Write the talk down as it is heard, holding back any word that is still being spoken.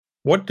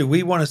What do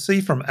we want to see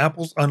from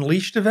Apple's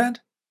Unleashed event?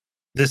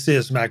 This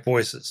is Mac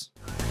Voices.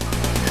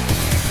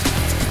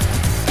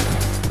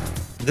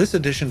 This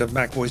edition of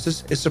Mac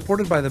Voices is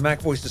supported by the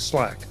Mac Voices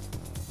Slack,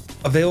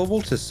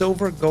 available to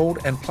Silver, Gold,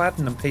 and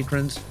Platinum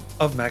patrons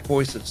of Mac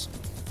Voices.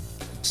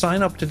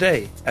 Sign up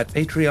today at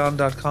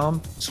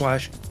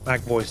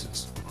patreon.com/Mac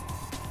Voices.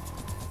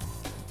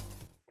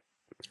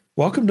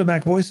 Welcome to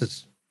Mac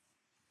Voices.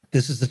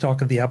 This is the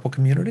talk of the Apple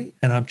community,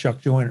 and I'm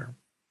Chuck Joyner.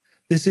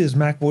 This is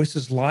Mac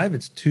Voices Live.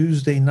 It's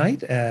Tuesday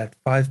night at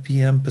 5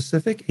 p.m.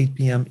 Pacific, 8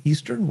 p.m.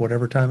 Eastern,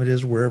 whatever time it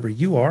is, wherever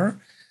you are.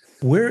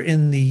 We're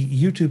in the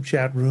YouTube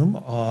chat room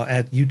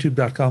at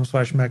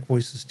youtube.com/Mac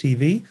Voices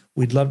TV.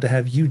 We'd love to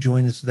have you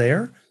join us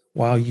there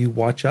while you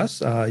watch us.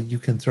 You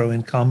can throw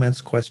in comments,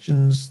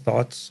 questions,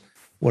 thoughts,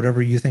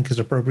 whatever you think is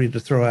appropriate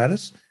to throw at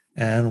us,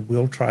 and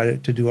we'll try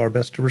to do our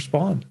best to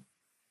respond.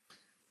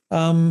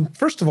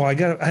 First of all, I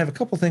have a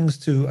couple things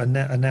to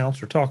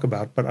announce or talk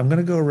about, but I'm going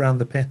to go around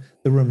the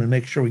room and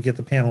make sure we get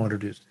the panel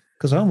introduced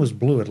because I almost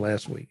blew it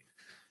last week.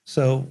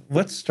 So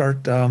let's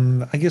start.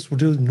 I guess we'll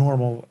do the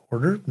normal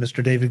order.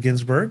 Mr. David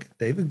Ginsburg.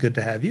 David, good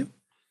to have you.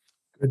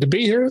 Good to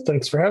be here.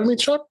 Thanks for having me,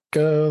 Chuck.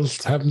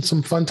 Having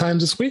some fun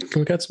times this week, and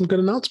we got some good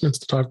announcements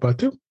to talk about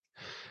too.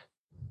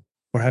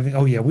 We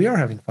are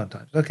having fun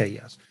times. Okay,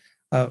 yes.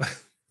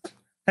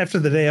 After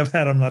the day I've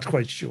had, I'm not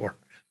quite sure.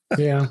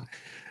 Yeah.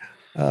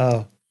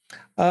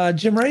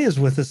 Jim Ray is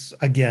with us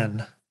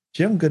again.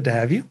 Jim, good to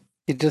have you.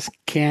 You just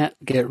can't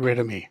get rid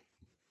of me.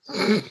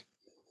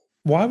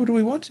 Why would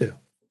we want to?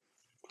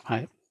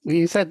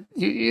 You said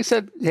you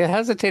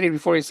hesitated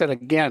before you said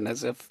again,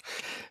 as if.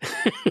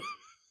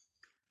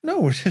 No,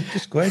 we're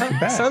just glad you're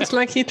back. Sounds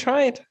like he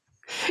tried.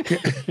 Yeah.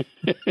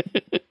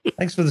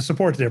 Thanks for the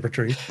support there,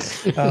 Patrice.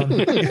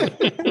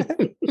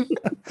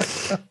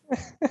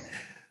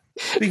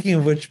 Speaking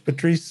of which,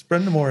 Patrice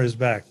Brendamore is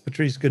back.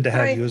 Patrice, good to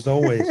have you as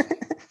always.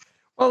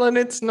 Well, and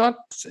it's not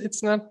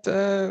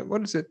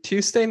what is it,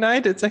 Tuesday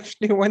night? It's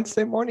actually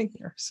Wednesday morning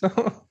here. So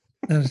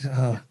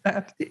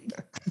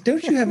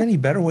don't you have any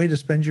better way to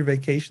spend your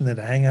vacation than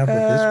to hang out with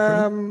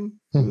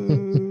this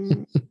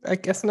crew? I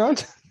guess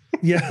not.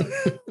 Yeah.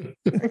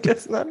 I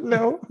guess not.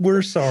 No.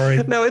 We're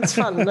sorry. No, it's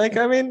fun.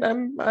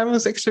 I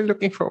was actually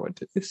looking forward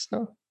to this.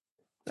 So.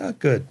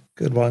 Good.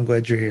 Well, I'm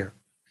glad you're here.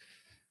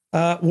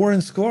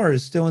 Warren Sklar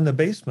is still in the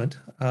basement.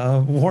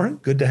 Warren,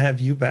 good to have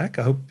you back.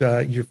 I hope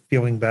you're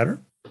feeling better.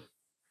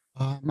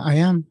 I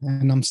am,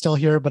 and I'm still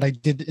here, but I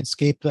did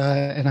escape,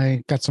 and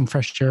I got some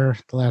fresh air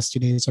the last 2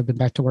 days. I've been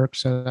back to work,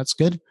 so that's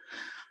good.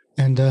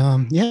 And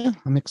I'm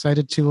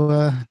excited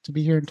to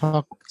be here and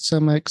talk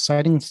some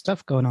exciting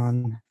stuff going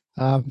on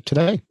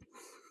today.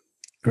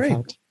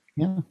 Great.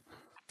 Yeah.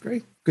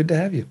 Great. Good to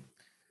have you.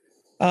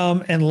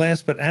 And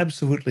last but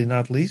absolutely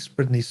not least,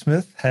 Brittany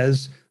Smith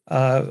has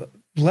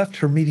left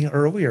her meeting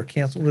early or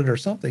canceled it or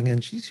something,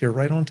 and she's here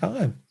right on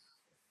time.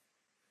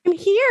 I'm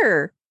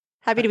here.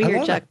 Happy to be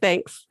here, Chuck.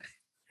 Thanks.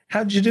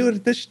 How'd you do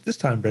it this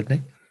time,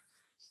 Brittany?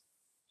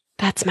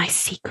 That's my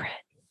secret.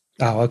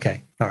 Oh,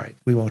 okay. All right.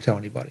 We won't tell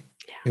anybody.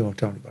 Yeah. We won't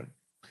tell anybody.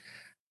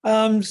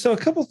 So a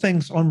couple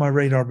things on my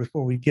radar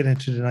before we get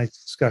into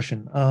tonight's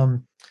discussion.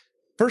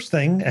 First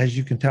thing, as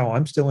you can tell,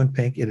 I'm still in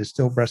pink. It is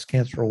still Breast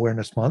Cancer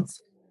Awareness Month.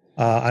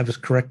 I was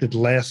corrected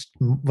last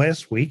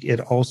week. It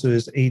also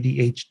is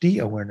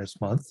ADHD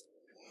Awareness Month.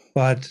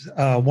 But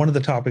one of the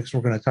topics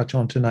we're going to touch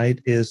on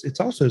tonight is it's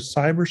also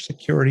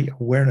Cybersecurity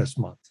Awareness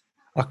Month.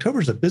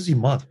 October is a busy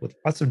month with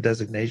lots of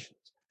designations.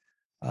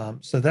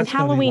 So that's and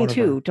Halloween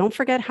too. Don't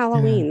forget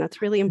Halloween. Yeah.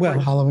 That's really important.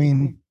 Well,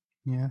 Halloween.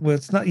 Yeah. Well,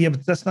 it's not. Yeah,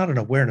 but that's not an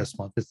awareness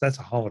month. That's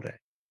a holiday.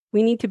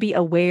 We need to be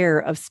aware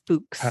of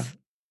spooks.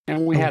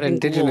 And we had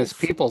Indigenous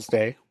Peoples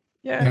Day.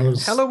 Yeah,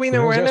 Halloween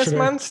Awareness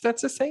Month.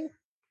 That's a thing.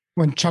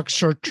 When Chuck's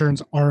shirt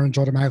turns orange,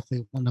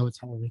 automatically we'll know it's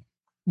Halloween.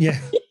 Yeah.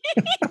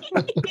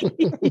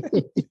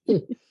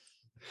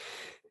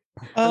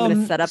 I'm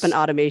going to set up an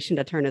automation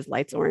to turn his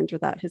lights orange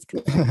without his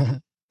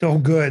consent. Oh,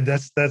 good.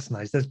 That's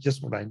nice. That's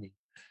just what I need.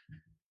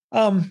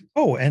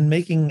 And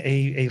making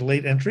a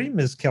late entry,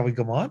 Ms. Kelly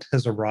Gamont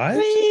has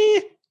arrived.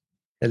 Hey.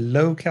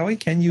 Hello, Kelly.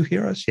 Can you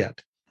hear us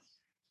yet?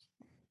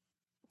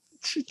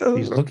 She's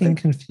looking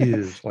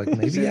confused. Like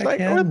maybe I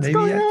can, maybe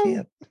I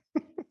can't.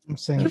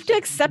 You have to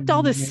accept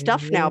all this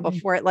stuff now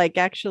before it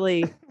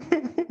actually.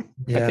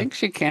 Yeah. I think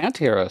she can't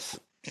hear us.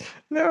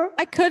 No,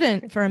 I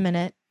couldn't for a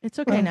minute. It's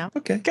okay now.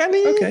 Okay.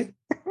 Kenny. Okay.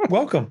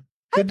 Welcome.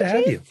 Good to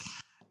have you.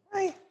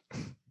 Hi.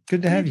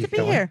 Good to have you,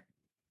 Kelly. Here.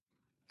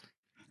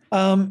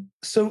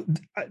 So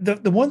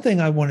the one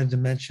thing I wanted to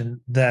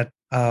mention that,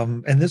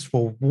 and this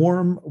will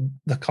warm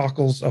the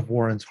cockles of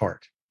Warren's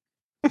heart.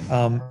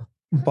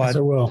 But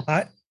So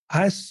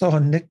I saw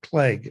Nick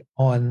Clegg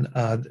on,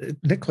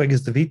 Nick Clegg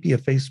is the VP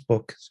of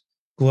Facebook's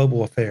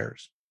Global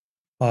Affairs.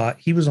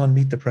 He was on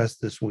Meet the Press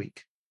this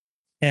week.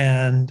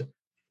 And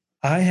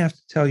I have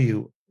to tell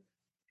you,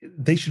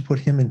 they should put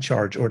him in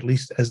charge, or at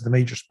least as the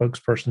major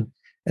spokesperson,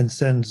 and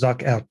send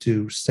Zuck out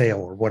to sail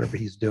or whatever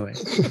he's doing,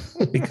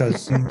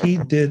 because he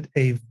did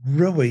a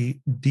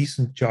really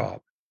decent job.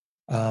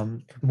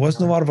 There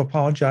wasn't a lot of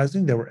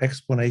apologizing. There were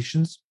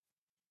explanations.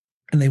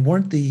 and they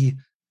weren't the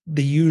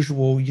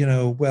usual,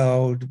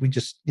 well, we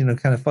just,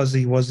 kind of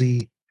fuzzy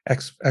wuzzy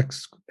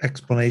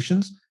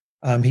explanations.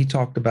 He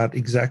talked about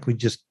exactly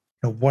just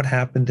what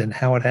happened and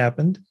how it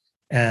happened,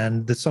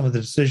 and some of the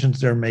decisions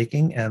they're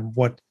making, and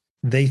what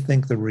they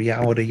think the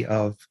reality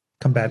of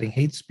combating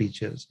hate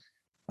speech is.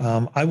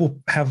 I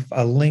will have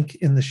a link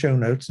in the show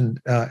notes, and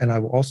I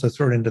will also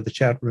throw it into the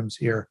chat rooms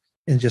here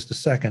in just a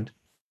second.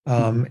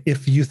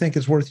 If you think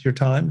it's worth your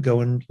time,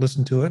 go and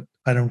listen to it.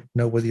 I don't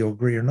know whether you'll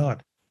agree or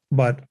not,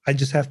 but I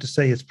just have to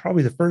say it's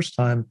probably the first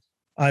time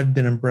I've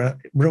been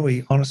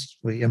really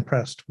honestly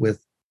impressed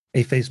with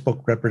a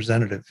Facebook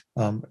representative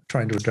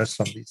trying to address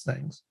some of these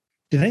things.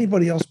 Did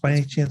anybody else by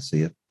any chance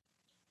see it?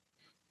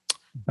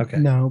 Okay.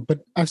 No, but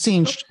I've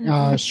seen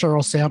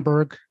Sheryl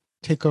Sandberg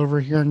take over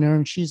here and there,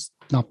 and she's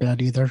not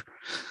bad either.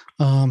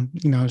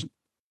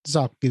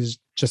 Zuck is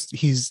just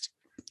he's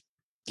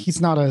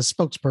not a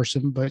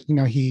spokesperson, but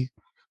he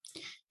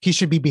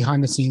should be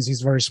behind the scenes.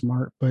 He's very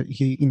smart, but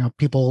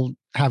people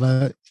have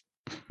a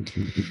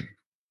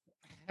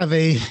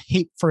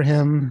hate for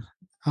him,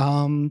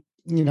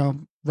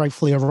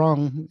 rightfully or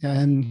wrong,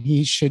 and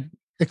he should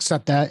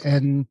accept that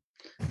and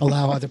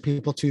allow other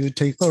people to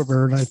take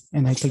over.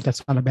 And I think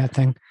that's not a bad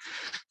thing.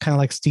 Kind of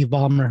like Steve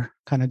Ballmer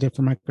kind of did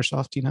for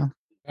Microsoft,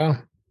 Yeah.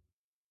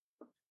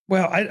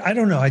 Well, I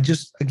don't know.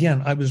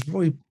 I was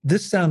really,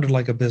 this sounded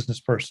like a business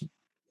person,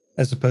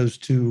 as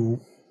opposed to,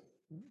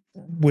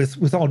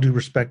 with all due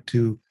respect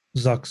to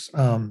Zuck's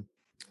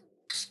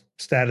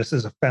status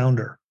as a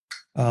founder.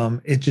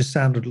 It just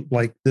sounded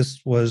like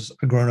this was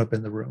a grown-up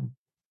in the room,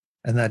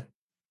 and that,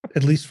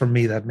 at least for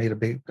me, that made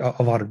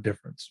a lot of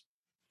difference.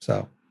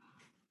 So,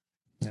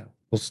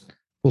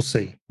 we'll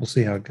see. We'll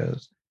see how it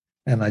goes.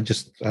 And I'm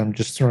just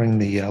throwing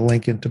the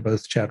link into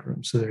both chat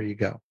rooms. So there you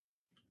go.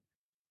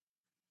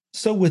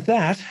 So with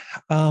that,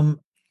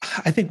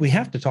 I think we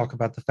have to talk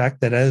about the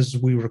fact that as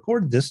we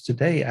record this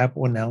today,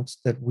 Apple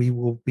announced that we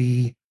will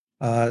be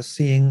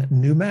seeing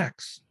new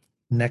Macs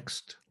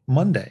next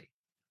Monday.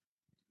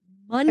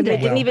 And they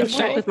didn't even Well,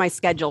 check with my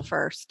schedule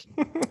first.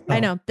 I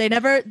know. They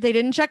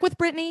didn't check with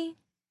Brittany.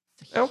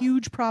 It's a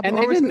huge problem.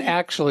 And they didn't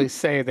actually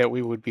say that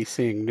we would be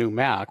seeing new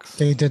Macs.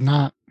 They did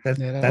not.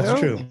 That's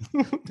true.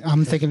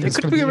 I'm thinking They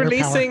could be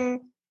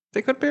releasing.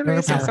 They could be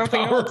releasing power.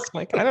 something else.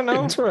 Like, I don't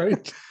know. That's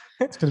right.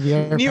 It's going to be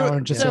air power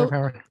and just air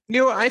power.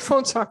 New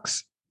iPhone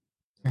sucks.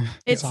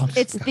 It's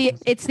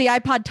the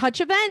iPod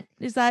Touch event.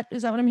 Is that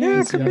what I'm hearing?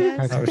 Yeah, it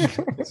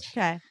could be.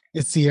 Okay.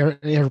 It's the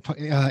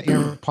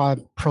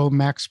AirPod Pro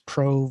Max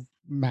Pro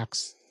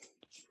Max.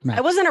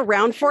 I wasn't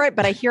around for it,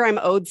 but I hear I'm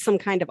owed some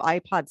kind of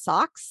iPod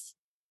socks.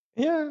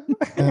 Yeah.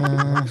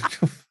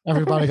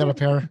 Everybody got a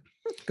pair.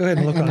 Go ahead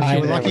and look on If the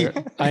you're show. lucky,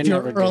 I if you're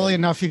never did. early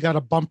enough, you got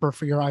a bumper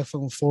for your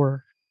iPhone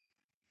 4.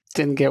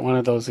 Didn't get one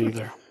of those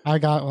either. I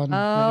got one. Oh,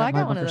 I my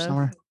got one of bumper those.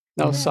 somewhere.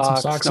 No Yeah.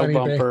 socks, socks no on eBay.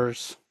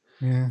 bumpers.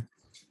 Yeah.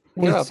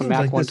 What about the seems Mac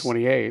like this-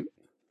 128?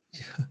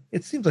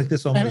 It seems like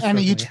this almost And a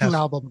certainly YouTube has-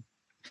 album.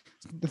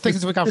 The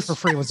things we got for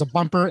free was a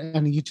bumper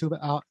and a YouTube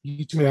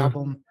Yeah.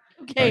 album.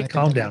 Okay.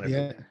 Calm down,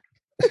 Yeah.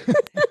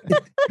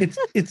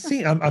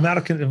 I'm out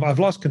of. I've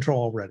lost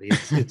control already.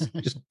 It's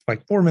just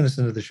like 4 minutes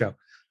into the show.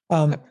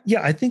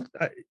 Yeah, I think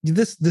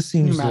this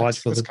seems Max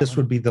logical is that this coming.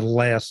 would be the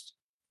last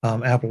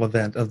Apple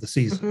event of the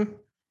season. Mhm.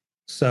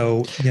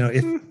 So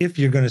if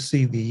you're going to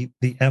see the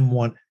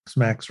M1 X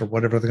Max or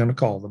whatever they're going to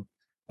call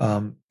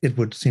them, it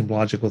would seem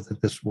logical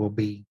that this will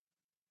be.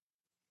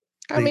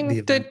 I mean,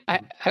 event.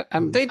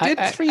 they did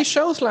 3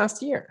 shows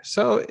last year,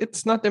 so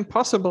it's not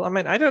impossible. I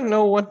mean, I don't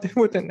know what they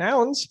would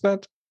announce,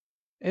 but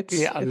it's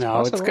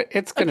possible.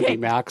 it's going to Okay.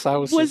 be Macs. I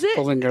was Was just it-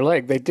 pulling your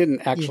leg. They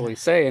didn't actually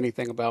say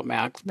anything about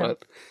Macs, No.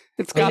 but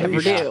it's got to They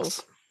be never do.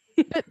 Macs.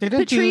 They didn't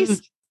Patrice,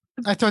 do.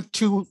 I thought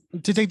 2.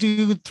 Did they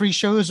do 3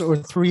 shows or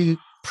 3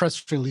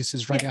 press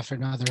releases right after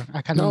another?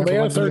 I kind of No, they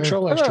had a third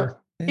show last Oh, year.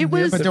 it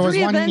was But there was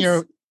 3 one events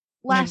year.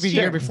 last Maybe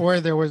the year before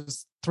there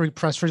was 3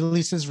 press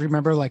releases.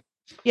 Remember, like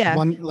Yeah.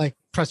 one like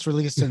press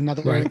release and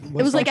another. Right. It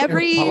was like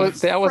every- That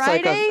was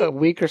like Friday? a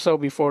week or so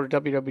before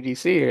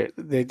WWDC.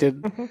 They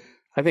did, Mhm.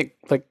 I think,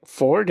 like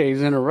 4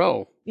 days in a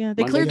row. Yeah.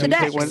 They Monday, cleared the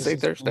Tuesday, decks. Wednesday,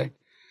 Thursday.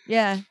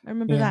 Yeah. I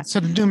remember Yeah. that. So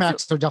the new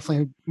Macs are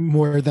definitely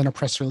more than a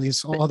press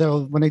release.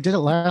 Although when they did it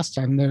last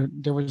time,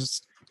 there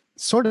was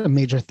sort of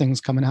major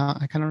things coming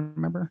out. I kind of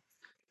remember.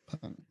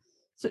 But,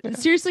 So,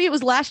 seriously, it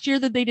was last year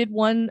that they did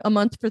one a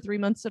month for 3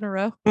 months in a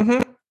row.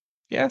 Mhm.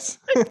 Yes.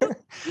 This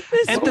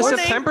And the morning-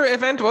 September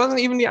event wasn't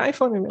even the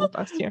iPhone event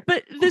last year.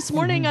 But this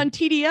morning on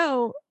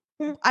TDO,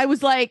 Yeah. I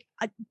was like,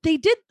 they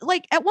did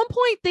like at one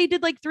point they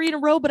did like 3 in a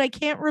row, but I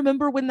can't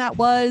remember when that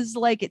was.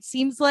 Like, it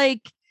seems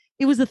like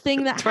it was a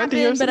thing that 20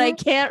 happened, years but I ago?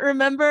 can't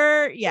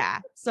remember. Yeah.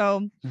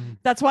 So Mhm.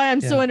 that's why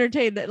I'm so Yeah.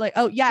 entertained that like,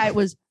 oh yeah, it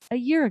was a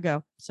year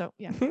ago. So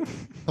yeah.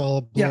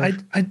 all Yeah,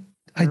 blurred.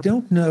 I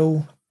don't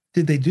know.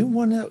 Did they do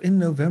one in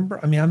November?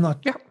 I mean, I'm not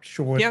Yeah.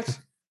 sure. Yes.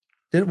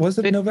 Was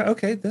it They- November?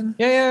 Okay, then.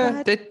 Yeah,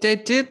 What? they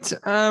did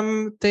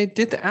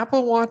the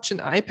Apple Watch and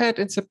iPad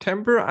in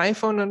September,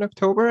 iPhone in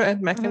October,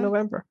 and Mac in Uh-huh.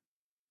 November.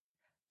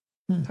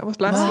 Hmm. That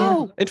was last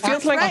Wow. year. It feels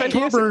That's like right. 20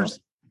 years ago. October's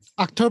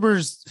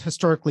October's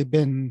historically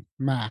been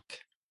Mac.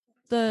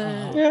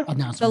 The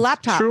announcements.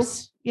 laptops. True.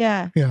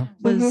 Yeah.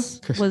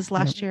 Was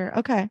last year.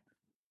 Okay.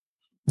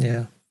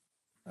 Yeah.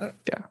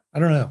 Yeah. I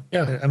don't know.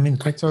 Yeah. I mean,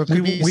 So it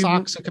could be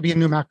socks. It could be a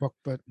new MacBook,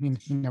 but you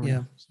never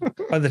know.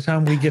 By the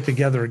time we get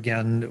together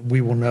again,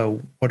 we will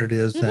know what it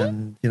is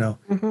and,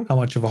 how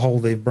much of a hole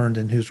they've burned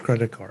in whose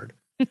credit card.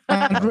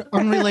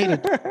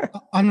 Unrelated.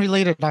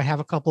 I have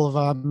a couple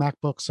of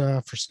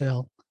MacBooks for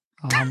sale.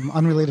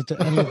 Unrelated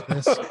to any of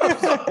this.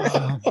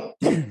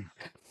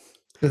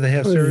 Do they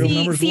have serial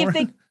numbers? See if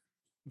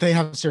they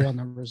have serial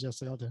numbers. Yes,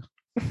 they all do.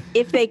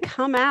 If they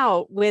come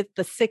out with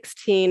the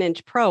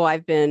 16-inch Pro,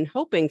 I've been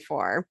hoping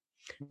for.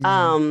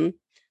 But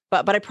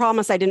I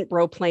promise I didn't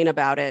bro-plane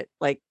about it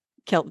like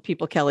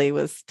people Kelly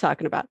was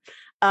talking about.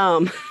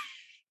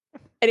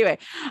 Anyway,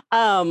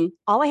 all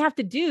I have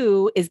to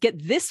do is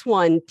get this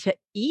one to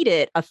eat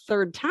it a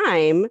third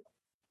time,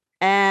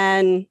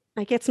 and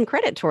I get some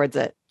credit towards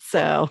it.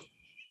 So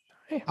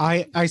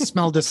I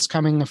smelled this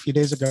coming a few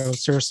days ago.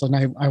 Seriously,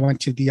 and I went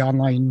to the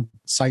online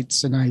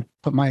sites and I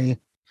put my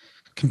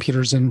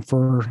computers in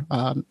for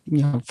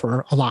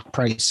for a lock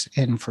price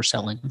and for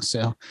selling.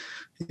 So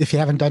if you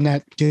haven't done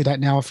that, do that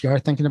now. If you are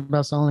thinking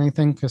about selling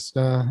anything, because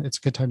it's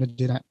a good time to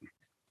do that.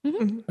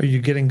 Are you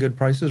getting good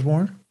prices,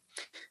 Warren?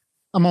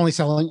 I'm only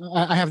selling.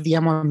 I have the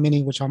M1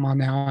 Mini, which I'm on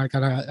now. I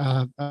got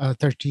a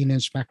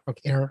 13-inch MacBook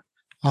Air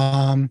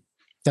that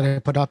I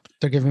put up.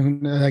 They're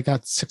giving. I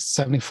got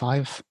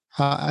 $675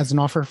 as an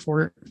offer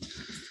for it,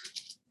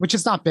 which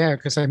is not bad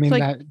because I mean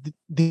that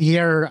the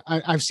Air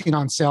I've seen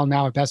on sale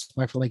now at Best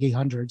Buy for like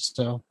 $800.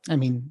 So I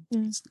mean,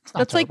 it's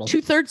that's terrible. like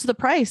 2/3 the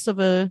price of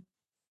a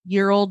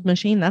year-old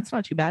machine. That's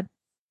not too bad.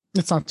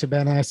 It's not too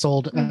bad. And I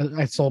sold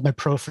my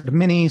Pro for the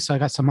Mini, so I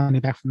got some money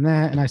back from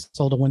that, and I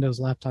sold a Windows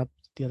laptop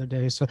the other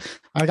day. So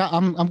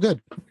I'm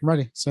good. I'm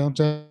ready. So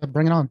just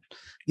bring it on.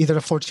 Either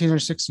the 14 or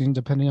 16,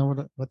 depending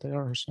on what they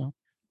are. So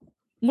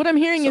what I'm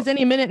hearing is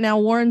any minute now,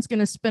 Warren's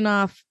going to spin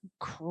off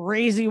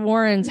Crazy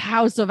Warren's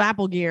House of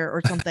Apple Gear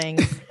or something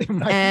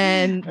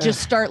and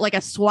just start like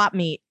a swap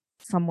meet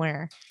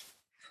somewhere.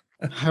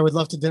 I would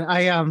love to do that.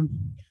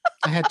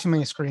 I had too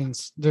many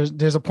screens.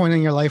 There's a point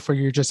in your life where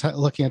you're just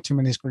looking at too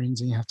many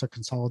screens and you have to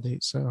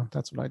consolidate. So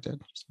that's what I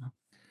did.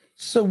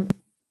 So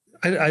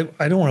I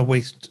don't want to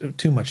waste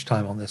too much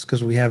time on this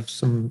because we have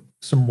some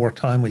more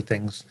timely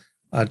things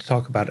to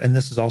talk about. And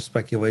this is all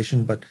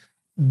speculation, but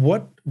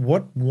what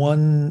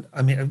one,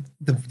 I mean,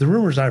 the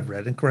rumors I've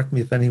read, and correct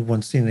me if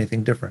anyone's seen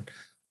anything different,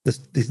 the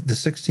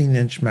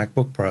 16-inch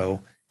MacBook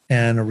Pro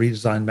and a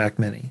redesigned Mac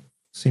Mini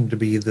seem to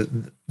be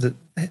the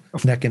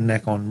neck and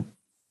neck on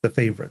the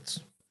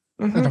favorites.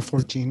 And a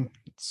 14.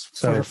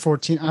 So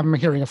 14. I'm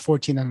hearing a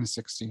 14 and a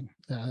 16.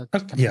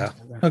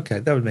 Okay,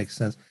 that would make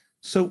sense.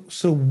 So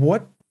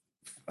what?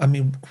 I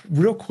mean,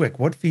 real quick,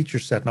 what feature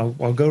set? And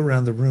I'll go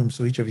around the room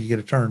so each of you get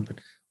a turn. But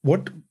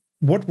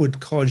what would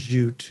cause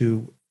you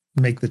to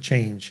make the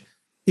change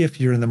if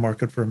you're in the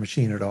market for a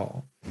machine at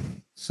all?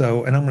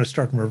 So, and I'm going to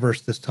start in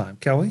reverse this time.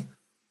 Kelly?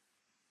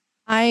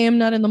 I am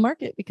not in the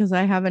market because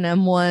I have an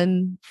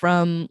M1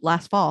 from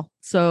last fall.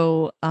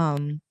 So,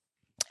 and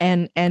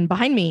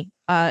behind me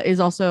is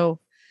also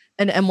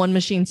an M1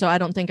 machine. So I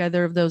don't think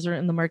either of those are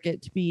in the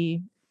market to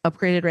be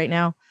upgraded right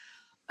now.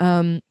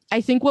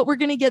 I think what we're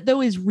going to get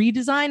though is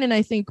redesign. And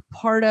I think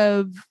part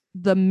of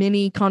the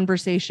mini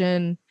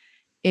conversation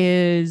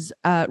is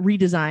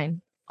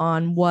redesign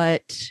on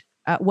what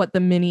the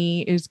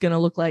mini is going to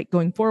look like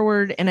going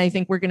forward. And I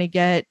think we're going to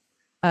get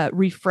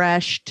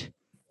refreshed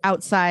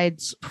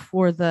outsides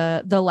for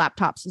the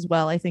laptops as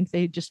well. I think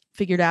they just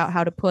figured out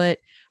how to put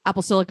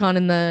Apple Silicon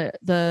in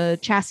the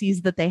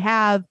chassis that they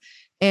have.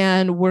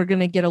 And we're going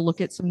to get a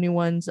look at some new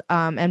ones.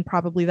 And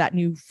probably that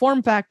new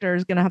form factor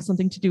is going to have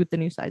something to do with the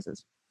new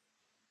sizes.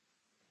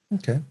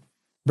 Okay.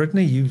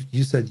 Brittany,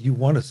 you said you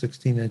want a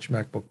 16-inch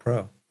MacBook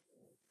Pro.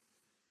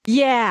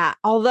 Yeah,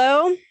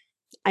 although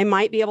I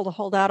might be able to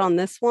hold out on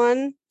this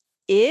one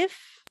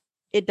if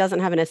it doesn't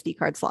have an SD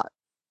card slot.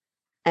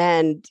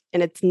 And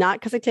it's not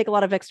because I take a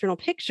lot of external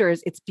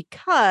pictures. It's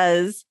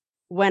because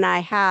when I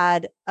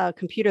had a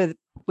computer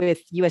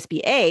with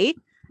USB-A,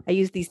 I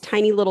used these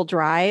tiny little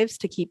drives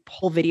to keep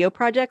whole video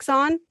projects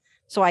on.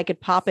 So I could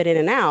pop it in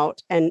and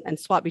out and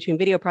swap between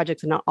video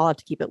projects and not all have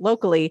to keep it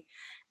locally.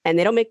 And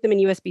they don't make them in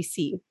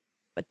USB-C,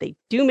 but they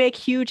do make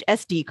huge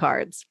SD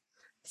cards.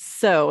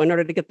 So in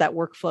order to get that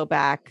workflow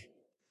back,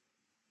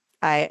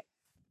 so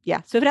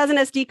if it has an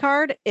SD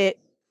card,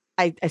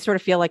 I sort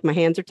of feel like my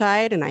hands are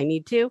tied and I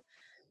need to,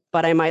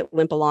 but I might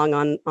limp along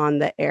on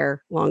the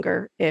Air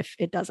longer if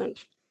it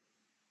doesn't.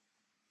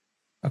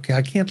 Okay,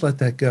 I can't let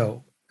that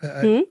go.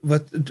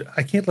 But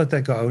I can't let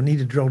that go. I need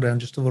to drill down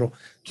just a little.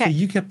 Okay. So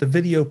you kept the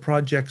video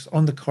projects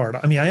on the card.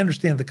 I mean, I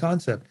understand the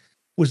concept.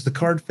 Was the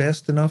card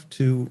fast enough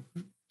to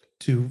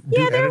do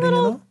editing at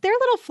all? They're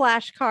little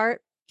flash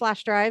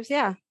drives.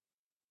 Yeah.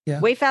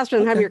 Way faster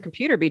than having your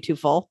computer be too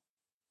full.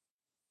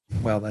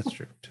 Well, that's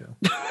true too.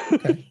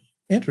 Okay.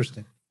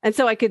 Interesting. And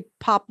so I could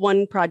pop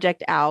one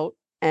project out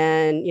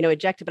and,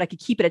 eject it, but I could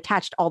keep it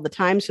attached all the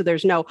time. So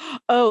there's no,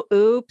 oh,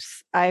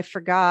 oops, I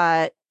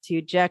forgot to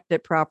eject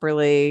it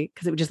properly,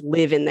 because it would just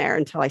live in there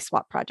until I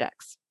swap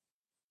projects.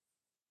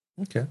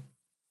 Okay.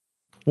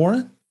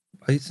 Warren,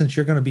 since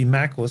you're going to be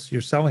Macless,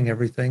 you're selling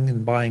everything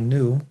and buying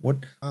new.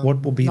 What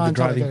will be the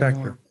driving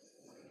factor?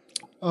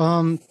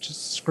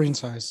 Just screen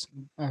size.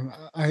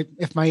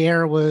 If my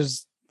Air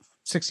was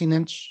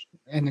 16-inch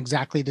and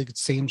exactly the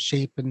same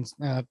shape and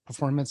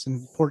performance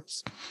and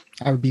ports,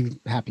 I would be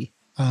happy.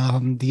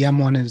 The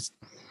M1 is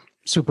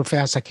super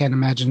fast. I can't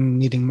imagine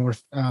needing more,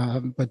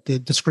 but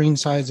the screen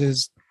size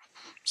is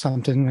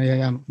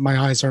something. My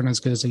eyes aren't as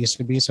good as they used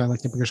to be, so I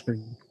like the bigger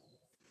screen.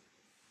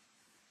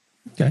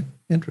 Okay,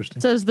 interesting.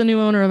 Says the new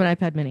owner of an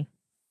iPad Mini.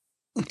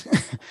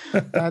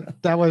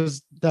 that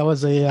was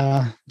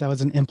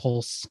an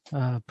impulse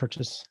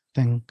purchase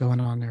thing going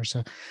on there.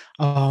 So,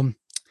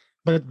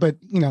 but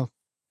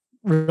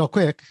real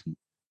quick,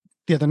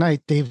 the other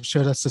night Dave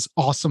showed us this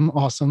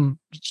awesome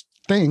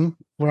thing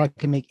where I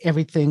can make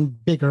everything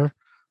bigger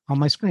on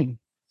my screen.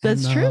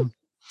 That's true.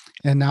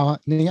 And now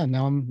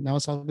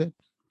it's all good.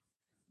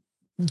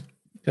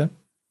 Okay.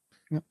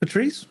 Yep.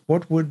 Patrice,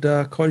 what would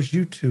cause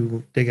you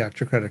to dig out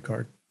your credit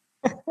card?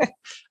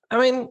 I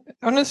mean,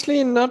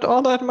 honestly, not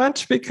all that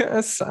much,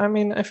 because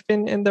I've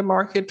been in the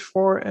market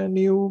for a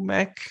new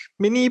Mac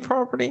Mini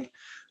property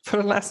for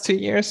the last 2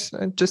 years.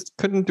 I just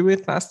couldn't do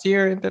it last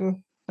year, and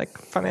then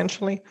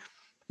financially,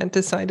 and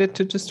decided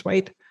to just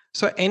wait.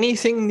 So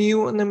anything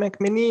new on the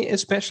Mac Mini,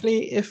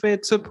 especially if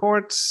it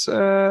supports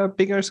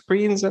bigger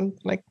screens and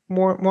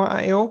more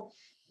I/O,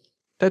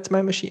 that's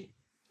my machine.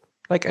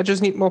 I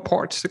just need more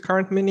ports. The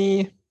current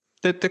Mini,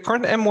 the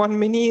current M1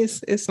 Mini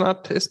is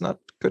not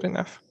good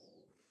enough.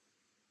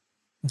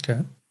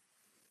 Okay.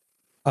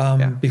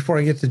 Before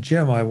I get to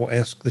Jim, I will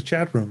ask the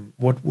chat room,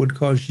 what would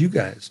cause you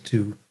guys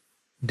to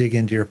dig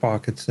into your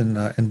pockets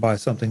and buy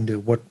something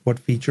new? What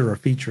feature or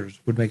features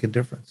would make a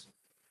difference?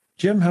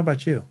 Jim, how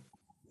about you?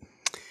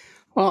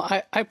 Well,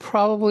 I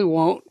probably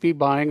won't be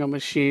buying a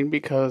machine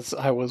because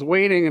I was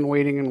waiting,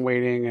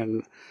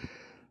 and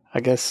I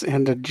guess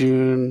end of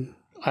June,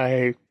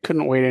 I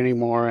couldn't wait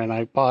anymore, and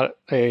I bought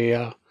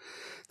a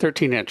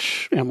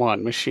 13-inch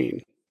M1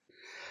 machine.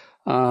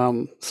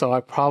 So I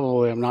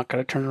probably am not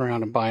going to turn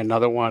around and buy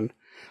another one.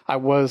 I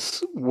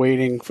was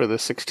waiting for the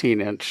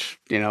 16-inch.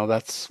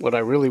 That's what I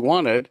really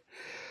wanted.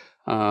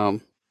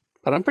 But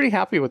I'm pretty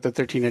happy with the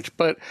 13-inch.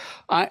 But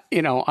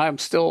I'm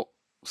still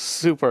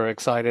super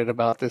excited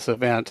about this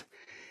event,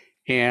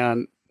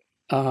 and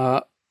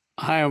I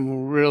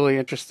am really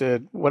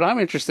interested. What I'm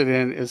interested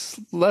in is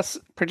less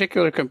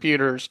particular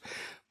computers,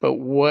 but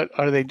what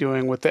are they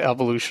doing with the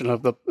evolution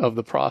of the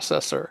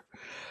processor?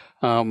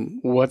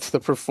 What's the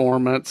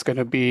performance going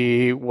to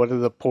be? What are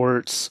the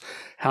ports?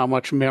 How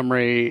much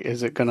memory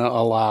is it going to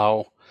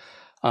allow?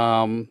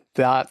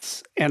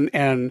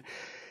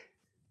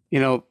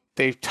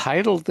 They've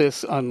titled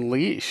this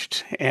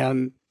Unleashed,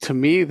 and to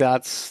me,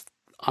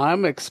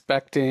 I'm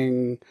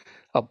expecting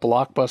a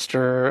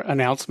blockbuster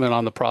announcement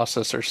on the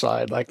processor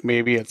side.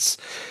 Maybe it's,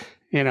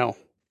 a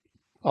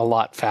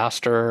lot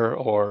faster,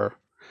 or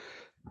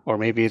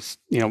maybe it's,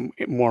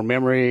 more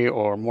memory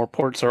or more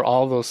ports or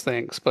all those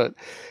things. But,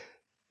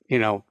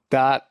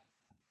 that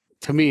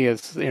to me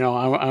is,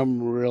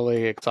 I'm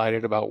really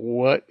excited about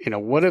what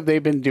have they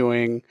been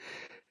doing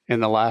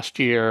in the last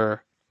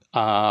year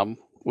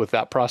with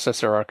that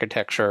processor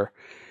architecture.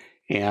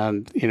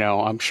 And,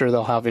 I'm sure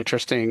they'll have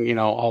interesting,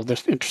 all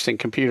this interesting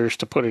computers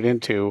to put it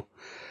into.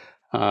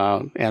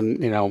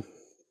 And,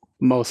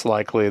 most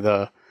likely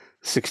the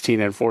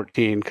 16 and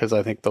 14, because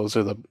I think those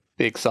are the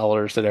big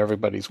sellers that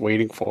everybody's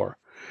waiting for.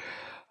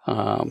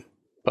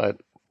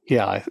 But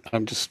yeah,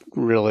 I'm just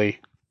really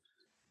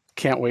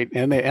can't wait.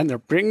 And they're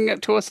bringing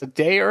it to us a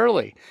day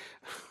early.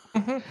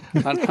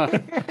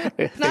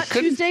 It's not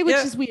Tuesday, which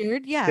is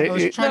weird. Yeah. I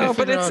was trying to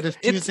figure out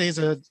if Tuesday's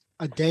a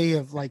day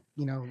of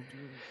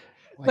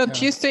no,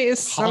 Tuesday is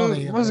some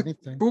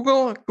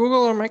Google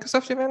or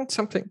Microsoft event.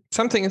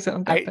 Something is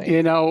on that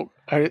day.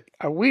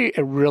 Are we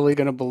really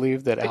going to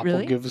believe that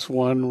Apple gives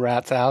one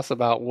rat's ass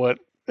about what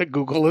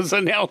Google is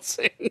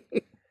announcing?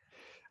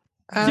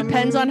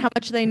 Depends on how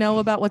much they know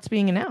about what's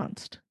being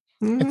announced.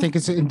 I think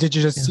it's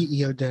Indigenous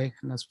CEO Day,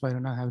 and that's why they're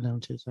not having it on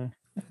Tuesday.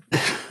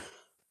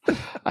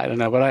 I don't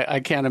know, but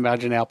I can't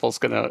imagine Apple's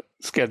going to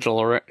schedule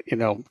or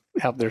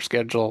have their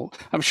schedule.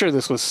 I'm sure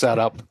this was set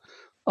up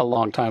a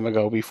long time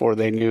ago before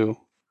they knew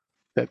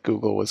that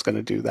Google was going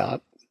to do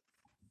that.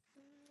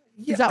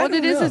 Is that what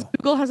it is? Is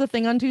Google has a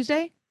thing on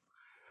Tuesday?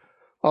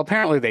 Well,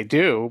 apparently they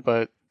do,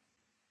 but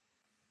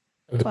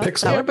the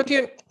Pixel.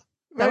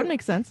 That would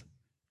make sense.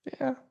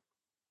 Yeah,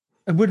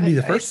 it wouldn't be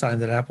the first time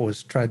that Apple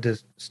has tried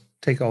to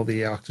take all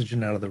the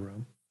oxygen out of the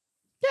room.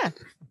 Yeah.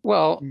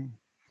 Well,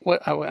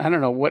 I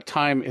don't know what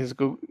time is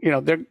Google.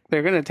 They're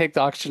going to take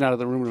the oxygen out of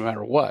the room no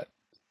matter what.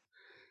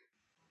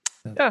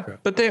 That's true.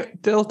 But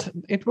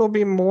it will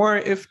be more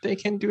if they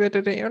can do it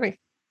a day early.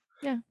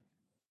 Yeah.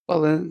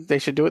 Well, then they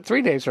should do it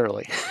 3 days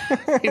early.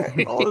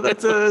 Oh,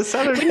 that's a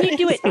Saturday. Wouldn't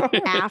you do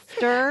it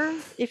after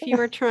if you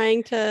were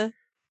trying to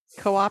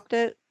co-opt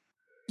it?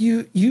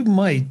 You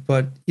might,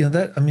 but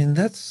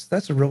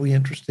that's a really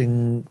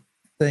interesting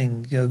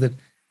thing. That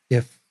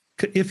if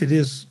it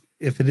is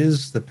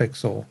the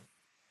Pixel,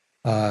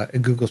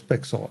 Google's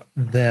Pixel,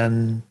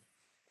 then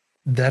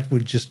that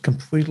would just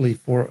completely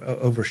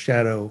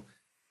overshadow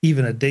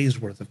even a day's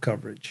worth of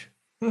coverage.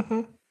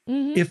 Mm-hmm.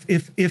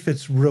 Mhm. If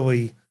it's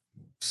really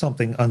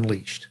something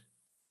unleashed.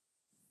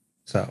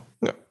 So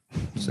No.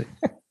 we'll see.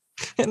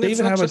 And David, it's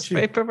how not about just you?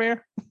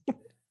 vaporware.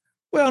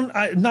 Well,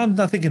 I'm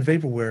not thinking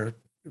vaporware,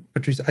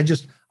 Patrice.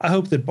 I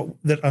hope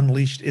that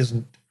Unleashed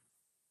isn't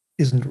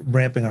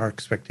ramping our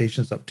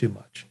expectations up too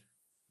much.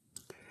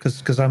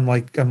 Because I'm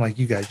like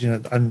you guys.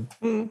 I'm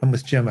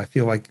with Jim. I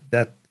feel like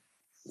that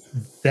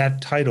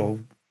title,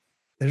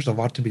 there's a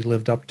lot to be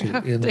lived up to.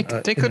 Yeah,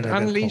 they could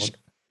unleash.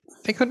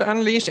 They could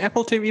unleash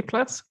Apple TV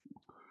Plus.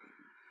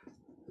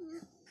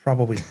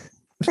 Probably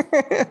Good.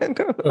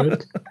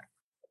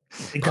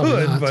 they Probably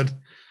could, not. but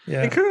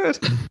yeah. They could.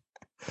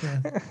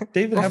 Yeah.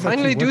 David, Or how about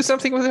finally you? do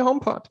something with the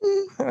HomePod.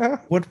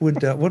 What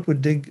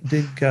would dig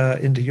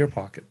into your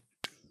pocket?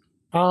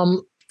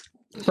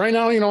 Right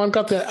now, I've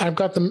got the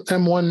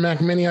M1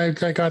 Mac Mini. I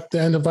got the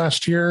end of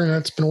last year, and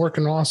it's been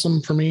working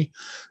awesome for me.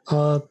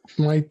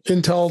 My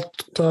Intel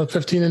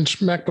 15-inch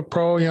MacBook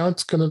Pro,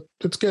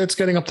 it's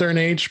getting up there in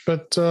age,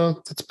 but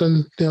it's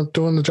been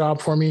doing the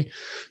job for me.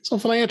 So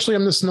financially,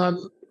 I'm just not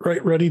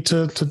ready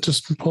to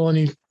just pull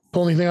anything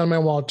out of my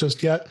wallet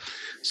just yet.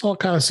 So I'll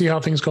kind of see how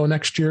things go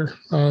next year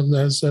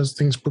as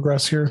things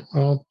progress here.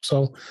 I'm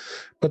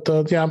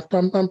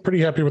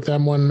pretty happy with the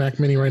M1 Mac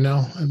Mini right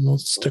now, and we'll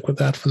stick with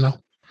that for now.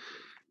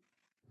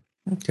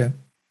 Okay.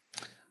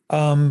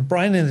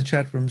 Brian in the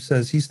chat room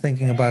says he's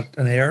thinking about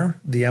an Air.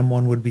 The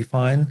M1 would be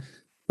fine,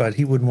 but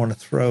he wouldn't want to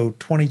throw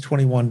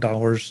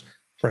 $21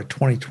 for a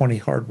 2020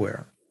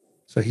 hardware.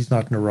 So he's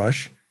not in a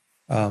rush,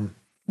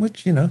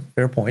 which,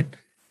 fair point.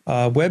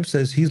 Webb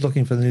says he's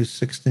looking for the new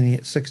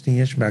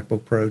 16-inch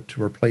MacBook Pro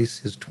to replace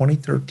his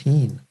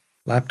 2013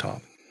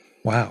 laptop.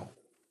 Wow.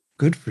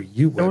 Good for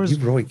you, Webb.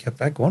 You've really kept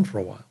that going for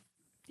a while.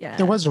 Yeah.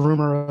 There was a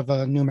rumor of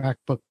a new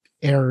MacBook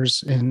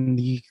Airs in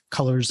the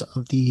colors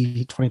of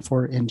the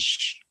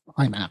 24-inch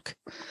iMac.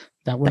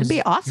 That'd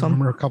be awesome.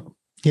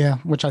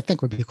 Which I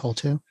think would be cool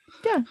too.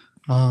 Yeah.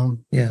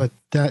 Yeah. But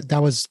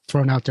that was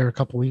thrown out there a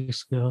couple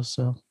weeks ago,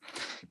 so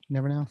you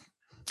never know.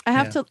 I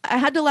had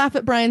to laugh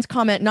at Brian's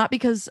comment, not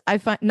because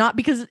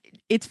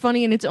it's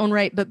funny in its own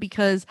right, but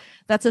because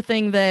that's a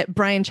thing that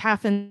Brian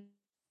Chaffin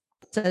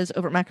says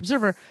over at Mac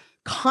Observer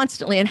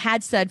constantly and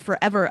had said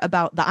forever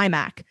about the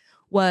iMac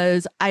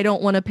was, I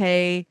don't want to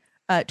pay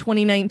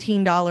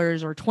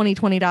 $2019 or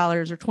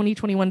 $2020 or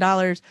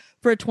 $2021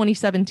 for a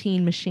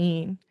 2017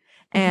 machine.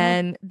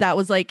 And that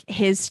was like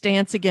his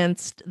stance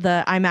against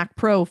the iMac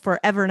Pro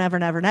forever and ever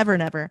and ever and ever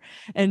and ever.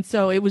 And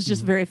so it was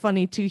just very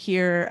funny to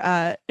hear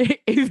a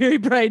very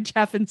Brian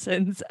Chaffin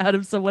sentence out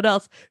of someone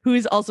else who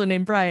is also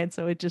named Brian.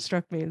 So it just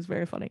struck me as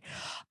very funny.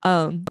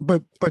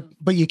 But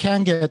you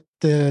can get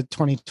the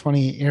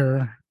 2020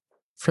 Air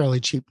fairly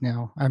cheap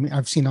now. I mean,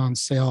 I've seen on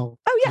sale.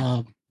 Oh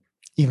yeah.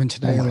 Even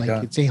today,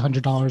 God. it's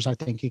 $800. I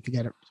think you could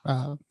get it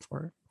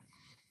for it.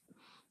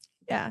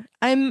 Yeah,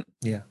 and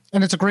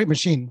it's a great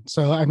machine.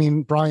 So I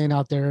mean, Brian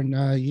out there, and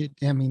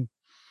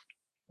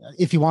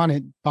if you want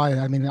it, buy it.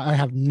 I mean, I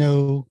have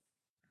no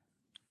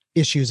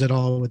issues at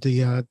all with the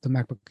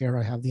MacBook Air.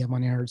 I have the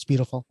M1 Air. It's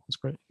beautiful. It's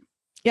great.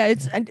 Yeah,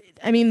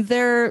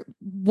 they're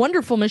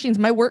wonderful machines.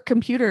 My work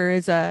computer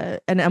is an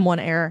M1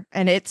 Air,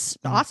 and it's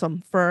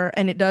awesome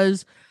and it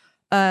does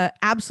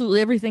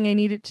absolutely everything I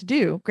need it to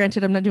do.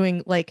 Granted, I'm not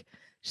doing like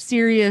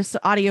serious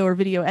audio or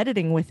video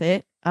editing with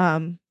it.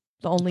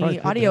 The only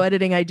audio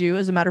editing I do,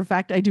 as a matter of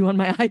fact, I do on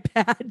my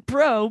iPad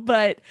Pro,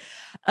 but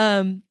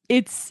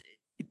it's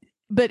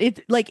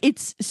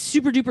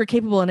super duper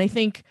capable. And I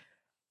think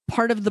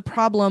part of the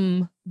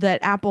problem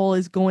that Apple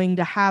is going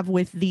to have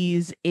with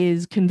these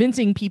is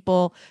convincing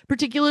people,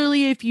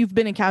 particularly if you've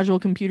been a casual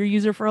computer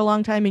user for a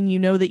long time and you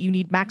know that you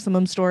need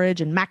maximum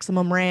storage and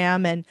maximum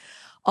RAM and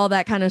all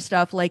that kind of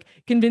stuff, like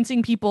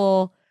convincing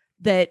people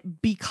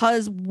that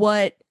because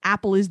what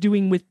Apple is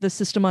doing with the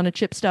system on a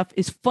chip stuff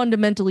is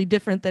fundamentally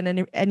different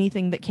than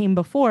anything that came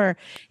before,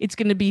 it's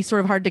going to be sort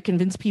of hard to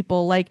convince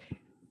people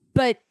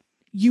but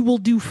you will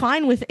do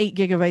fine with 8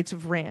 gigabytes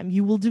of RAM.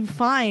 You will do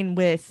fine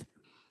with,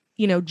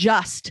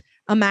 just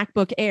a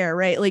MacBook Air,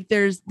 right? Like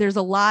there's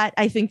a lot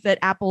I think that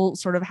Apple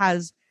sort of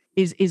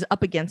is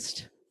up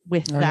against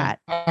with that.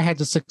 I had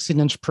the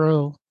 16-inch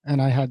Pro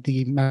and I had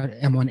the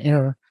M1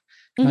 Air.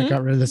 And I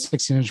got rid of the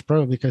 16-inch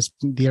Pro because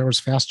the Air was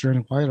faster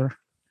and quieter.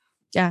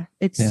 Yeah,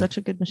 it's such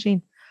a good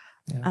machine.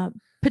 Yeah.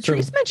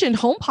 Patrice mentioned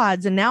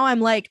HomePods, and now I'm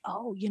like,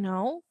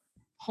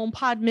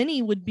 HomePod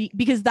Mini would be,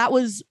 because that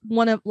was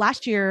one of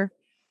last year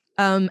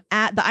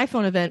at the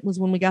iPhone event was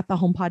when we got the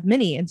HomePod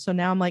Mini, and so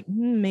now I'm like,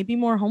 maybe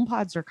more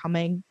HomePods are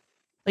coming,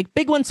 like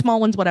big ones,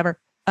 small ones, whatever.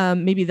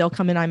 Maybe they'll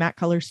come in iMac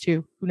colors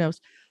too. Who knows?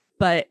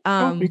 But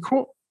that'd be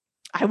cool.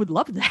 I would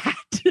love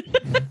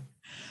that.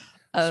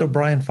 So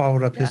Brian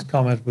followed up his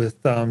comment with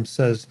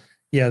says,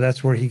 yeah,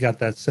 that's where he got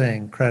that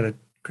saying. Credit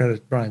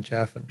Brian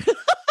Chaffin.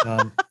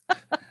 Um,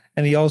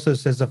 and he also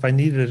says if I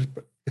needed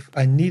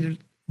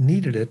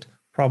it,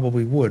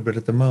 probably would, but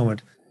at the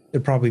moment,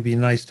 it'd probably be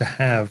nice to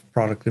have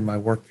product in my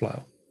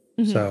workflow.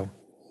 Mhm. So,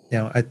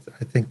 I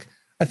think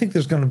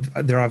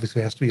there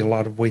obviously has to be a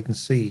lot of wait and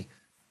see.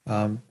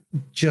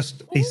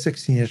 Just a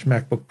 16-inch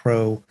MacBook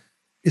Pro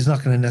is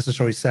not going to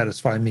necessarily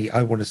satisfy me.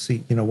 I want to see,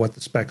 what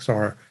the specs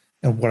are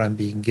and what I'm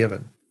being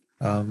given.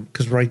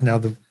 Because right now,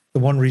 the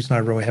one reason I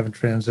really haven't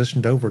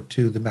transitioned over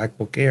to the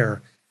MacBook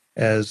Air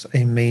as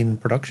a main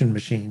production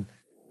machine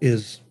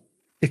is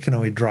it can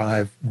only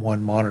drive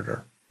one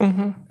monitor,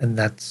 and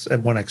that's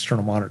one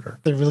external monitor.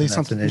 They released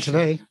And that's something an issue.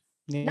 today.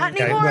 Not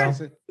Yeah, anymore.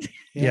 well,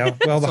 yeah.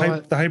 Well, the Saw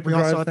it. the We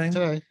all saw hyperdrive it thing.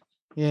 today.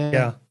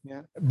 Yeah.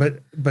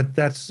 But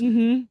that's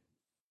Mhm.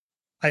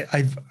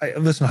 I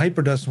listen.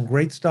 Hyper does some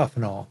great stuff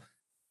and all.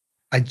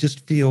 I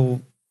just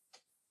feel,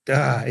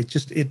 I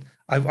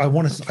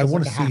want to Feels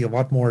like a see hack. a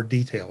lot more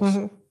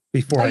details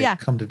before Oh, I yeah.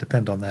 come to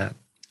depend on that.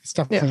 It's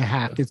definitely a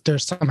hack. They're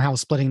somehow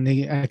splitting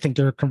I think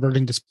they're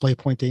converting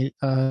DisplayPort to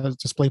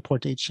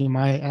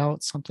HDMI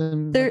out,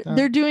 something. They're like that.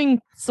 they're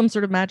doing some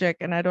sort of magic,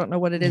 and I don't know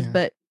what it is, Yeah.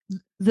 but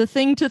the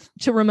thing to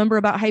remember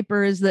about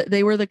Hyper is that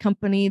they were the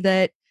company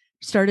that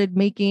started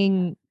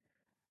making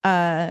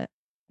MacBook,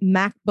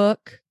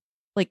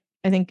 like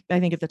I think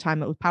at the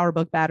time it was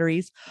PowerBook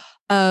batteries,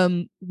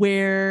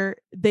 where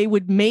they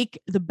would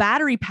make the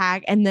battery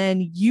pack and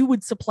then you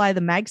would supply the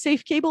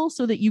MagSafe cable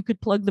so that you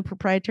could plug the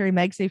proprietary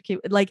MagSafe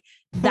cable. Like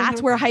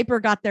that's where Hyper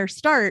got their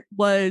start,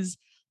 was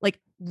like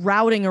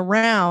routing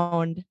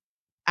around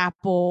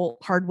Apple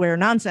hardware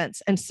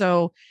nonsense. And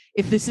so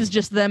if this is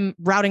just them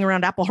routing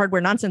around Apple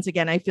hardware nonsense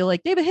again, I feel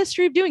like they have a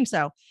history of doing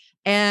so.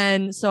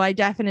 And so I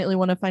definitely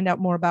want to find out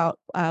more about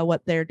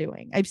what they're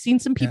doing. I've seen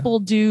some people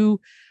do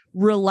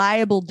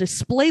reliable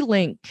display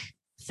link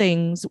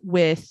things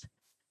with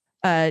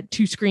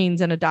 2 screens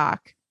and a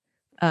dock,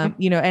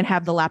 and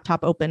have the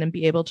laptop open and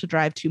be able to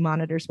drive 2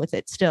 monitors with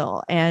it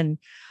still. And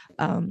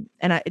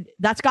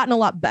that's gotten a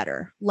lot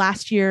better.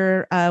 Last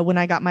year, when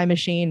I got my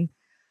machine,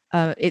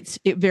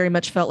 it very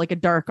much felt like a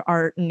dark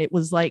art, and it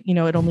was like,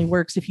 it only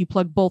works if you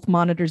plug both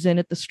monitors in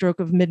at the stroke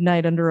of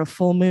midnight under a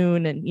full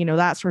moon, and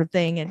that sort of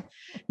thing. And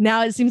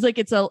now it seems like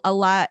it's a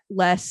lot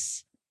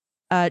less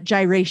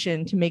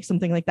gyration to make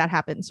something like that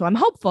happen. So I'm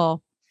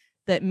hopeful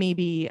that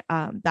maybe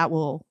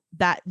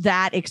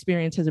that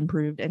experience has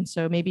improved, and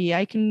so maybe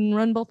I can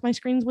run both my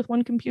screens with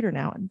one computer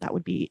now, and that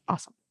would be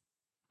awesome.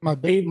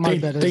 They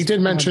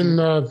did mention.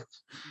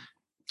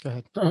 Go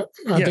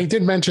ahead. They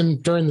did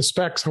mention during the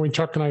specs, how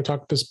Chuck and I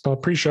talked this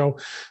pre-show,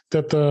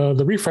 that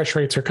the refresh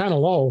rates are kind of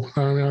low.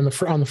 On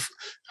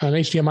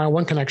HDMI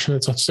 1 connection,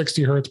 it's at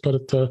 60 hertz, but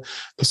at the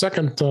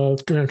second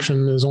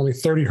connection is only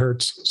 30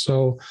 hertz.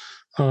 So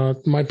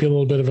it might be a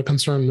little bit of a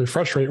concern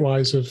refresh rate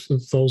wise if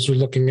those are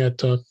looking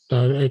at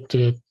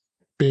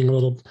being a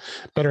little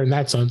better in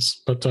that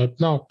sense. But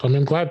no,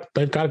 I'm glad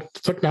they've got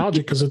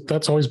technology, because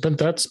that's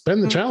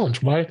been the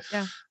challenge.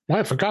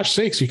 Why, for gosh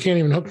sakes, you can't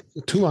even hook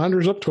 2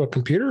 monitors up to a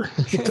computer?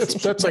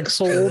 that's like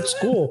so old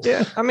school.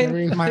 Yeah, I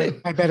mean my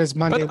bet is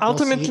Monday. But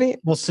ultimately,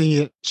 we'll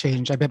see it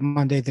change. I bet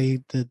Monday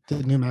the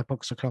new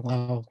MacBooks are going to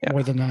allow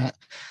more than that.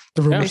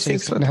 The rumor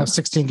says it's going to have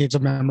 16 gigs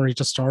of memory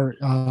to start.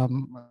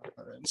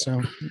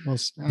 So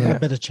I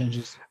bet it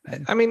changes.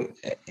 I mean,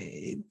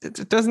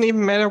 it doesn't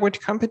even matter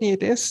which company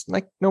it is.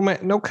 Like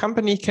no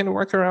company can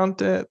work around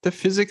the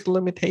physical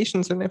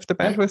limitations, and if the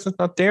bandwidth is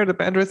not there, the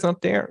bandwidth is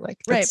not there. Like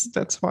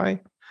that's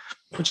why.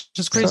 Which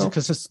is crazy,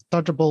 because it's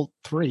Thunderbolt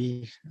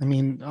 3. I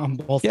mean, on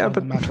both the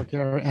MacBook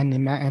Air and the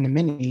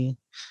Mini,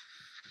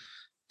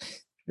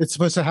 it's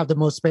supposed to have the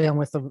most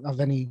bandwidth of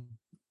any,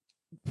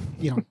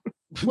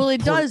 Well,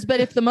 it does, but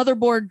if the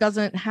motherboard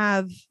doesn't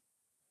have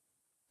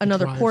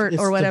another port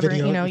or whatever,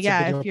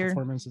 if you're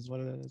performance is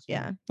what it is.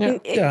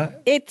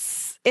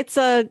 It's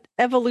a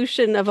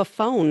evolution of a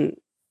phone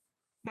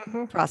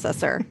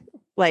processor.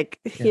 Like,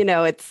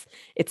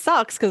 it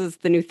sucks because it's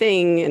the new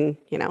thing, and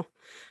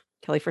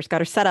Kelly first got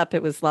her set up,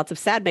 it was lots of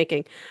sad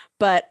making,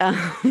 but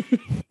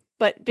it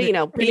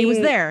was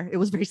there. It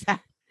was very sad.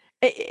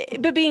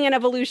 But being an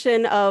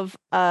evolution of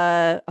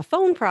a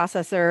phone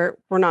processor,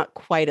 we're not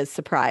quite as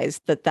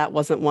surprised that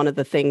wasn't one of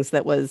the things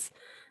that was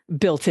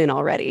built in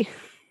already.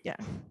 But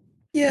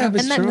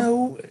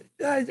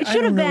it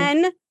should have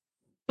been.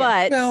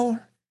 But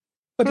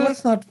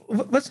let's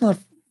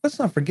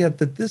not forget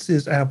that this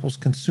is Apple's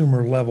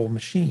consumer level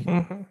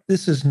machine.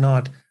 This is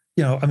not.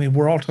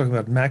 We're all talking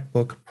about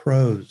MacBook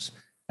Pros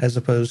as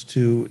opposed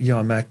to,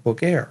 a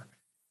MacBook Air.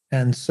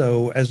 And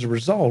so as a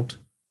result,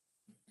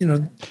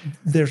 you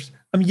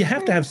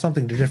have to have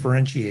something to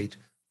differentiate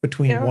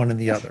between one and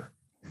the other.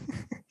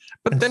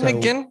 But then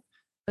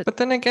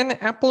again,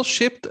 Apple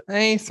shipped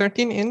a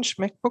 13-inch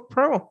MacBook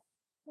Pro.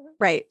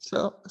 Right.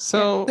 So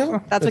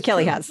that's what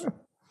Kelly has.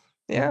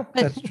 Yeah.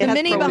 But the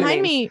mini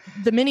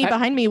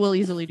behind me will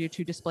easily do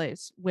 2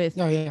 displays with.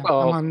 Oh yeah. I'm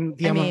on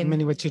the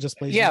Mini with 2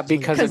 displays. Yeah,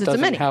 because it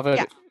doesn't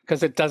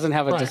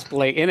have a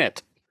display in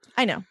it.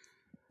 I know.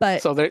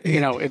 But so there,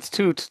 it's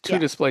two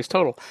displays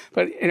total.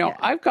 But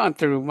I've gone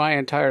through my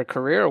entire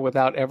career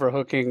without ever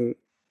hooking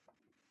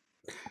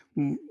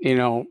you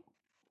know,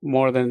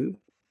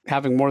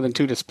 having more than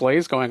 2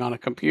 displays going on a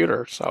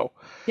computer. So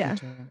Yeah.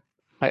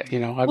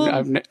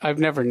 I've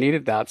never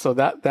needed that. So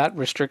that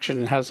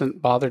restriction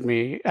hasn't bothered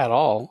me at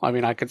all. I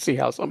mean, I could see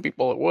how some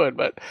people it would,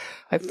 but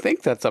I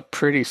think that's a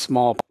pretty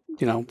small,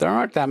 there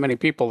aren't that many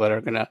people that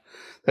are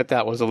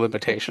that was a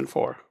limitation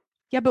for.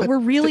 Yeah, but we're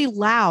really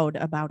loud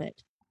about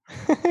it.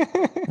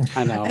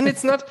 I know. And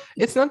it's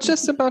not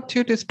just about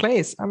 2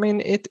 displays. I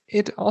mean,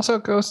 it also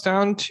goes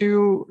down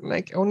to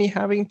like only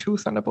having 2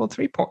 Thunderbolt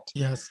 3 ports.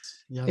 Yes.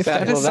 If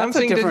that is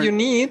something that you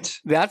need,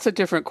 that's a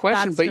different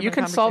question, but you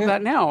can solve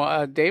that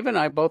now. Dave and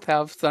I both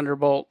have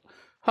Thunderbolt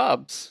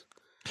hubs,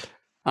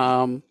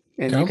 and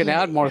you can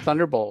add more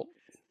Thunderbolt.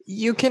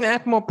 You can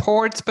add more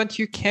ports, but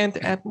you can't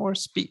add more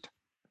speed.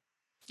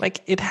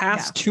 Like it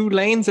has 2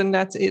 lanes, and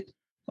that's it.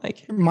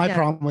 Like my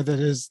problem with it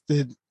is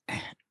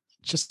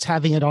just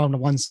having it on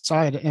one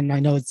side. And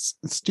I know it's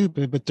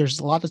stupid, but there's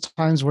a lot of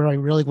times where I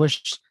really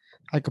wish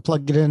I could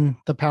plug it in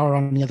the power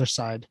on the other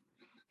side.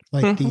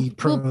 Like the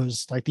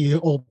pros, like the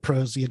old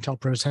pros, the Intel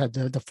pros had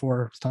the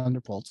 4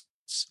 Thunderbolts.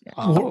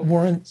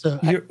 Warren, so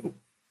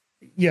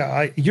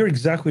you're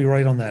exactly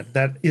right on that.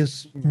 That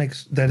is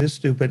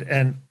stupid,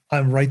 and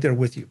I'm right there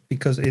with you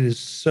because it is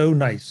so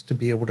nice to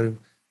be able to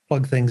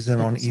plug things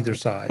in on either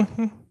side.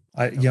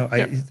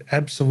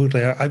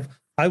 Absolutely.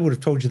 I would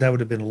have told you that would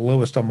have been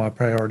lowest on my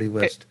priority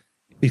list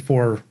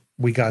before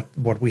we got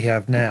what we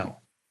have now,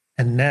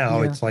 and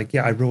now it's like,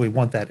 I really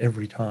want that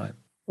every time.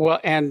 Well,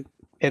 and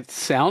it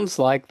sounds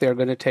like they're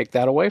going to take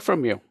that away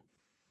from you.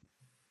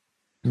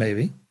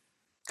 Maybe.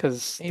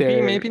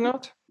 Maybe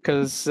not.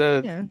 Because,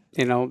 the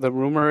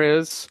rumor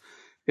is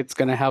it's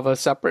going to have a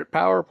separate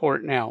power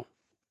port now.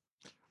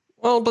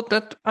 Well, but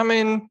that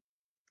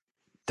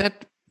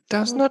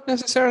does not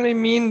necessarily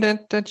mean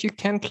that you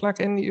can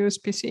plug in the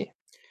USB-C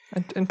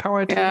and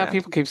power it. Yeah,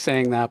 people keep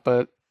saying that,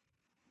 but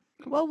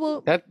we don't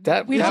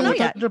know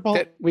yet.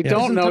 We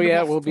don't know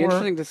yet. Will be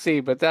interesting to see,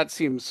 but that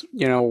seems,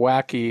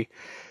 wacky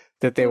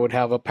that they would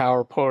have a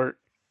power port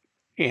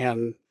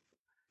and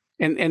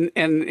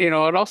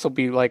it'd also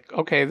be like,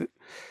 okay,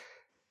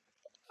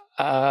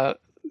 now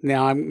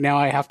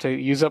I have to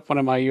use up one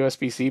of my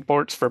USB-C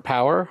ports for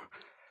power.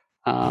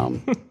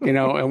 And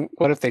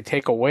what if they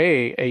take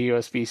away a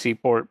USB-C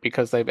port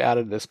because they've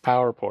added this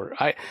power port?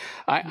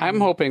 I'm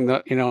hoping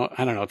that, I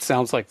don't know, it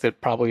sounds like that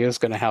probably is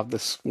going to have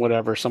this,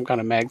 some kind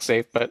of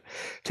MagSafe, but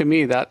to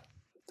me that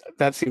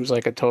seems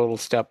like a total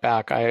step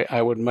back.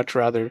 I would much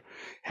rather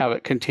have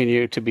it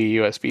continue to be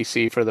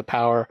USB-C for the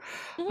power.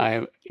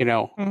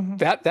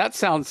 That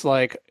sounds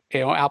like,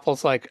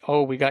 Apple's like,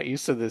 oh, we got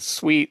used to this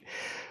sweet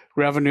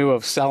revenue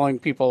of selling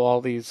people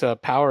all these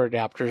power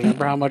adapters.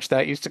 Remember how much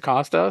that used to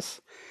cost us?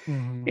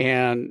 Mm-hmm.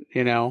 And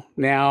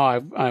now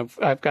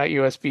I've got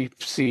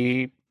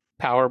USB-C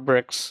power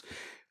bricks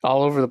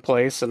all over the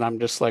place, and I'm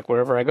just like,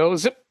 wherever I go,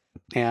 zip,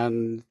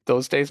 and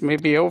those days may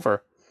be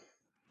over.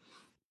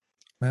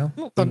 Well,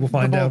 we'll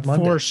find out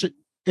Monday.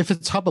 If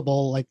it's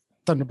hubbable like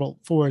Thunderbolt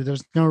 4,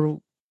 there's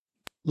no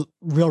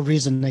real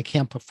reason they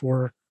can't put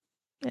 4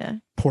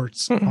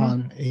 ports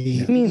on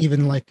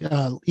even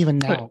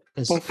now.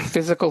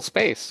 Physical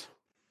space.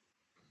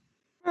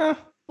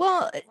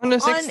 Well, on a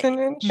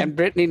 16-inch, and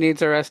Brittany needs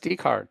her SD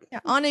card.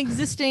 Yeah, on an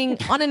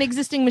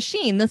existing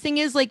machine. The thing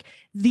is, like,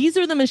 these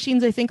are the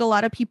machines I think a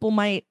lot of people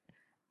might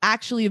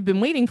actually have been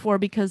waiting for,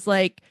 because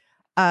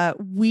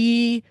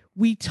we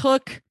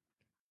took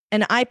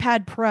an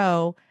iPad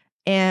Pro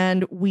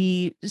and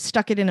we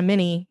stuck it in a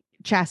mini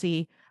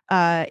chassis.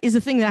 Is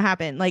a thing that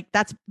happened. Like,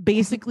 that's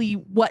basically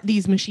what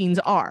these machines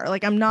are.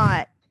 Like, I'm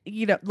not,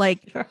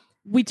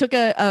 we took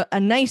a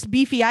nice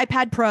beefy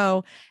iPad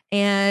Pro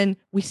and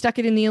we stuck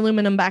it in the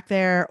aluminum back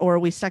there, or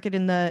we stuck it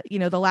in the,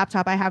 the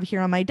laptop I have here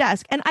on my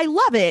desk. And I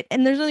love it.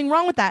 And there's nothing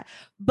wrong with that.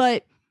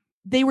 But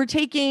they were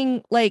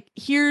taking, like,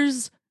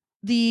 here's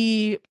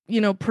the,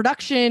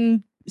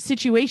 production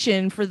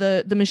situation for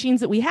the machines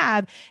that we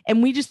have.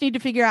 And we just need to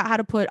figure out how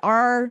to put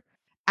our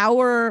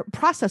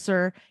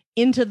processor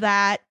into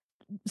that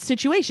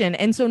situation.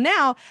 And so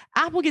now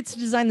Apple gets to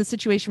design the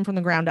situation from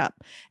the ground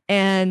up.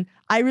 And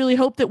I really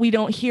hope that we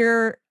don't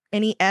hear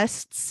any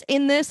ests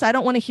in this. I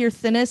don't want to hear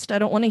thinnest. I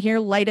don't want to hear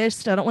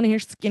lightest. I don't want to hear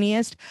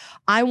skinniest.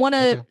 I want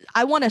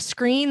a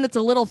screen that's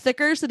a little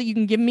thicker so that you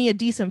can give me a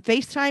decent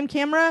FaceTime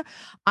camera.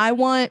 I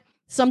want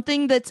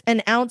something that's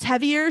an ounce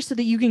heavier so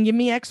that you can give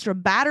me extra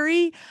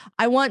battery.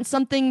 I want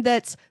something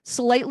that's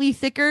slightly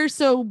thicker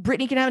so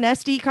Brittany can have an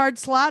SD card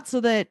slot so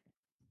that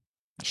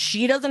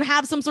she doesn't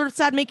have some sort of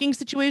sad making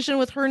situation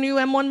with her new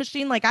M1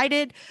 machine like I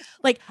did.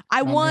 Like,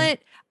 I want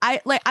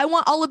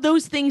all of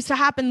those things to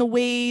happen the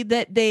way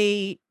that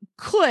they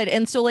could.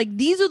 And so, like,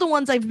 these are the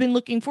ones I've been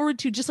looking forward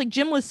to. Just like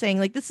Jim was saying,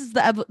 like, this is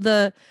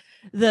the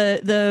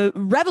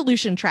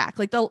revolution track.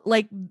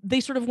 Like, they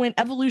sort of went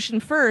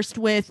evolution first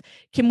with,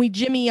 can we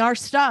jimmy our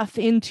stuff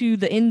into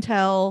the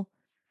Intel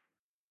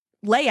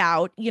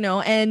layout,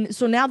 and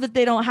so now that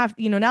they don't have,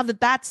 now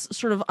that that's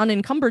sort of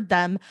unencumbered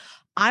them,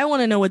 I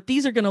want to know what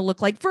these are going to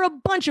look like for a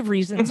bunch of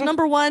reasons. Mm-hmm.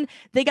 Number one,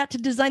 they got to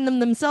design them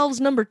themselves.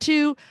 Number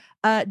two,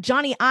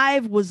 Johnny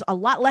Ive was a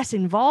lot less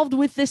involved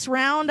with this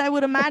round, I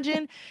would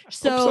imagine.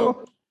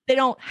 So they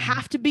don't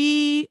have to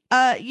be,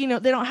 they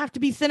don't have to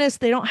be thinnest.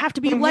 They don't have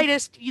to be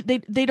lightest.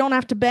 They don't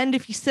have to bend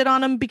if you sit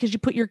on them because you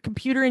put your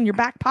computer in your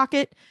back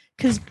pocket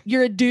because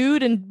you're a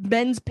dude and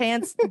men's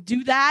pants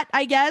do that,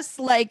 I guess.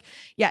 Like,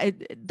 yeah,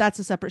 that's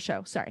a separate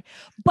show. Sorry.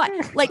 But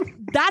like,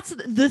 that's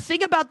the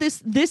thing about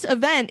this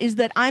event is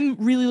that I'm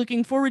really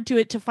looking forward to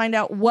it to find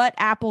out what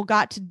Apple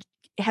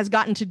has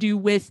gotten to do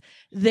with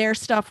their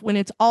stuff when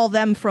it's all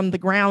them from the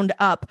ground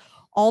up,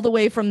 all the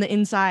way from the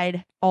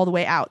inside, all the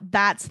way out.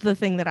 That's the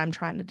thing that I'm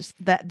trying to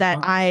that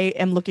I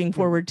am looking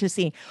forward to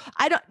seeing.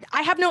 I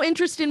have no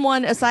interest in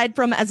one aside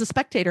from as a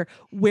spectator.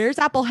 Where's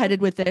Apple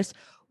headed with this?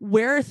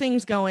 Where are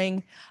things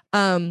going?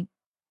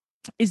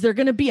 Is there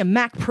going to be a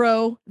Mac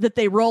Pro that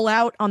they roll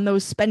out on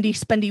those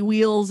spendy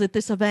wheels at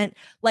this event?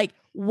 Like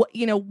what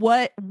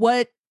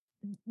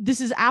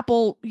this is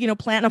Apple,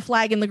 planting a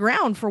flag in the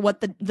ground for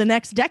what the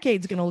next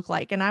decade's going to look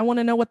like. And I want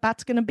to know what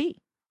that's going to be.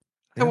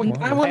 I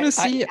want to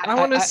see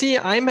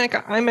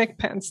iMac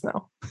pants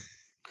now.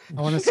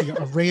 I want to see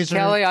a razor.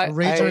 Kelly, a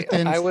razor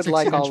thin. I would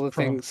like all the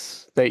Pro.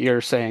 things that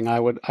you're saying. I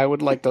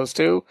would like those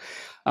too.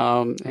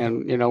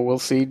 And we'll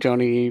see.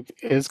 Joni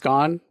is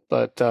gone,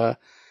 but there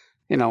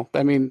are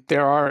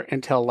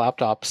Intel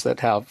laptops that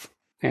have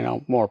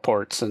more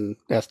ports and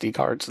SD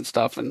cards and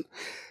stuff, and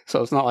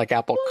so it's not like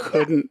Apple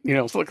couldn't,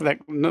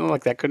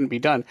 like that couldn't be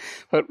done.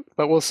 But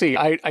we'll see.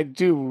 I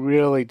do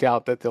really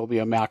doubt that there'll be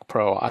a Mac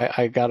Pro.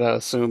 I gotta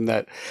assume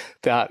that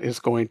is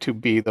going to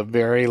be the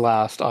very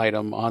last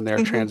item on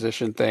their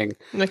transition thing.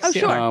 Next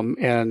year.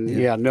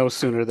 Sure. No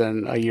sooner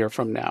than a year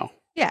from now.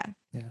 Yeah.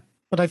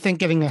 But I think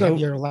getting a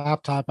heavier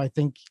laptop, I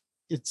think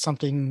it's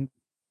something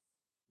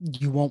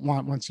you won't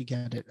want once you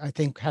get it. I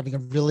think having a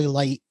really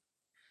light,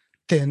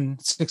 thin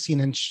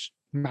 16-inch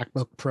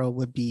MacBook Pro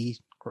would be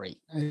great.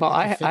 Well,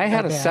 I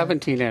had a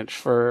 17-inch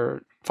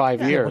for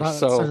 5 years,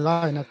 and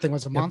that thing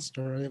was a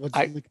monster. It was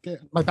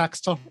my back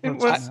still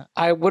hurts.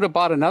 I would have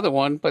bought another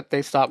one, but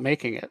they stopped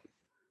making it.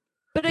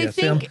 But I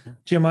think,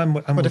 Jim, I'm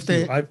with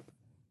you.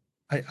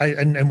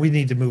 And we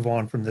need to move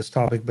on from this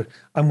topic, but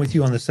I'm with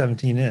you on the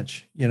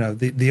 17-inch.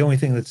 The only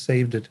thing that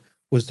saved it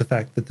was the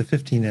fact that the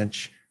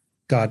 15-inch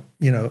got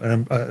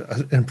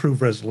an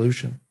improved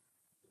resolution.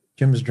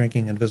 Jim is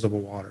drinking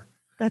invisible water.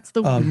 That's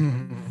the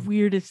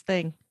weirdest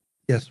thing.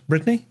 Yes,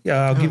 Brittany.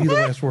 Yeah, I'll give you the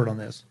last word on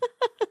this.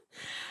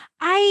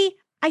 I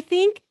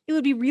think it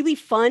would be really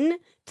fun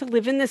to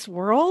live in this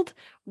world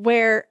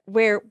where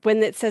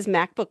when it says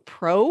MacBook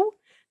Pro,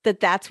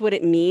 that's what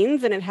it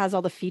means and it has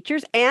all the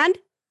features. And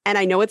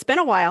I know it's been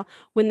a while,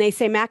 when they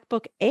say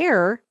MacBook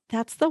Air,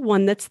 that's the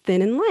one that's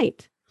thin and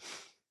light.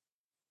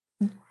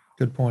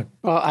 Good point.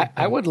 Well,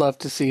 I would love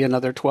to see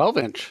another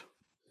 12-inch.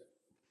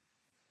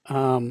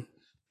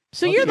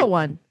 So you're the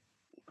one.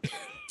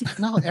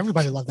 No,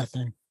 everybody loved that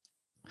thing.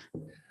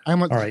 All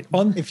right.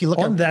 If you look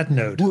on that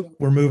note,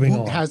 we're moving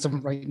on. Has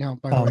them right now,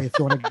 by the way. If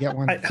you want to get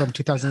one from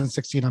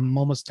 2016, I'm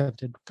almost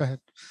tempted. Go ahead.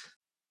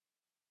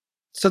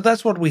 So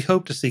that's what we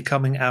hope to see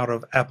coming out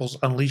of Apple's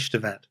Unleashed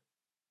event.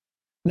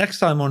 Next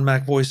time on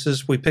Mac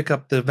Voices, we pick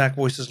up the Mac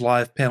Voices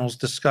Live panel's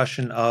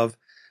discussion of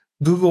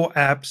Google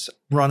apps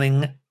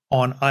running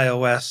on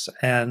iOS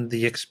and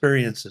the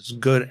experiences,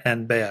 good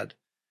and bad.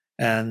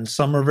 And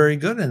some are very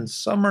good and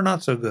some are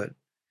not so good.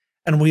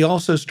 And we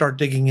also start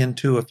digging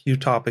into a few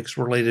topics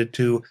related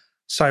to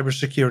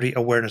Cybersecurity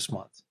Awareness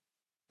Month.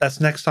 That's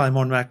next time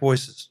on Mac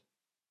Voices.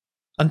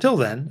 Until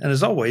then, and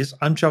as always,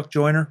 I'm Chuck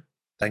Joyner.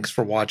 Thanks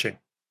for watching.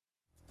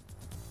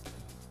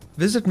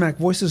 Visit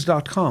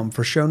MacVoices.com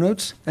for show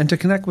notes and to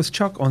connect with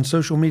Chuck on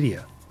social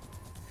media.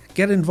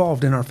 Get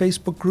involved in our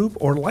Facebook group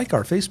or like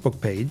our Facebook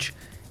page,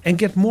 and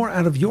get more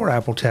out of your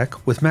Apple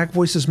tech with Mac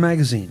Voices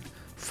Magazine,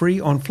 free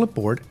on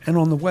Flipboard and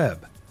on the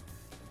web.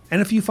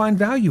 And if you find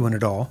value in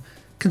it all,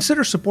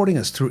 consider supporting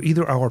us through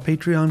either our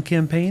Patreon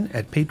campaign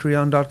at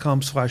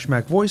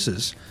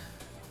patreon.com/MacVoices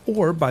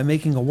or by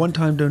making a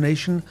one-time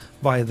donation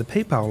via the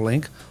PayPal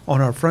link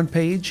on our front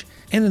page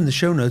and in the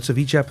show notes of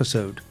each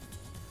episode.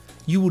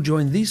 You will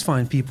join these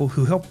fine people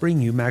who help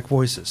bring you Mac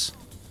Voices.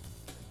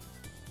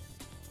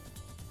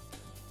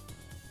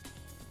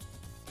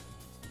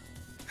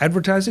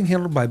 Advertising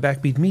handled by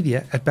Backbeat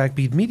Media at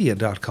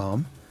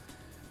backbeatmedia.com.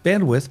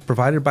 Bandwidth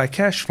provided by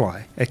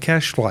CacheFly at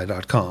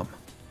cachefly.com.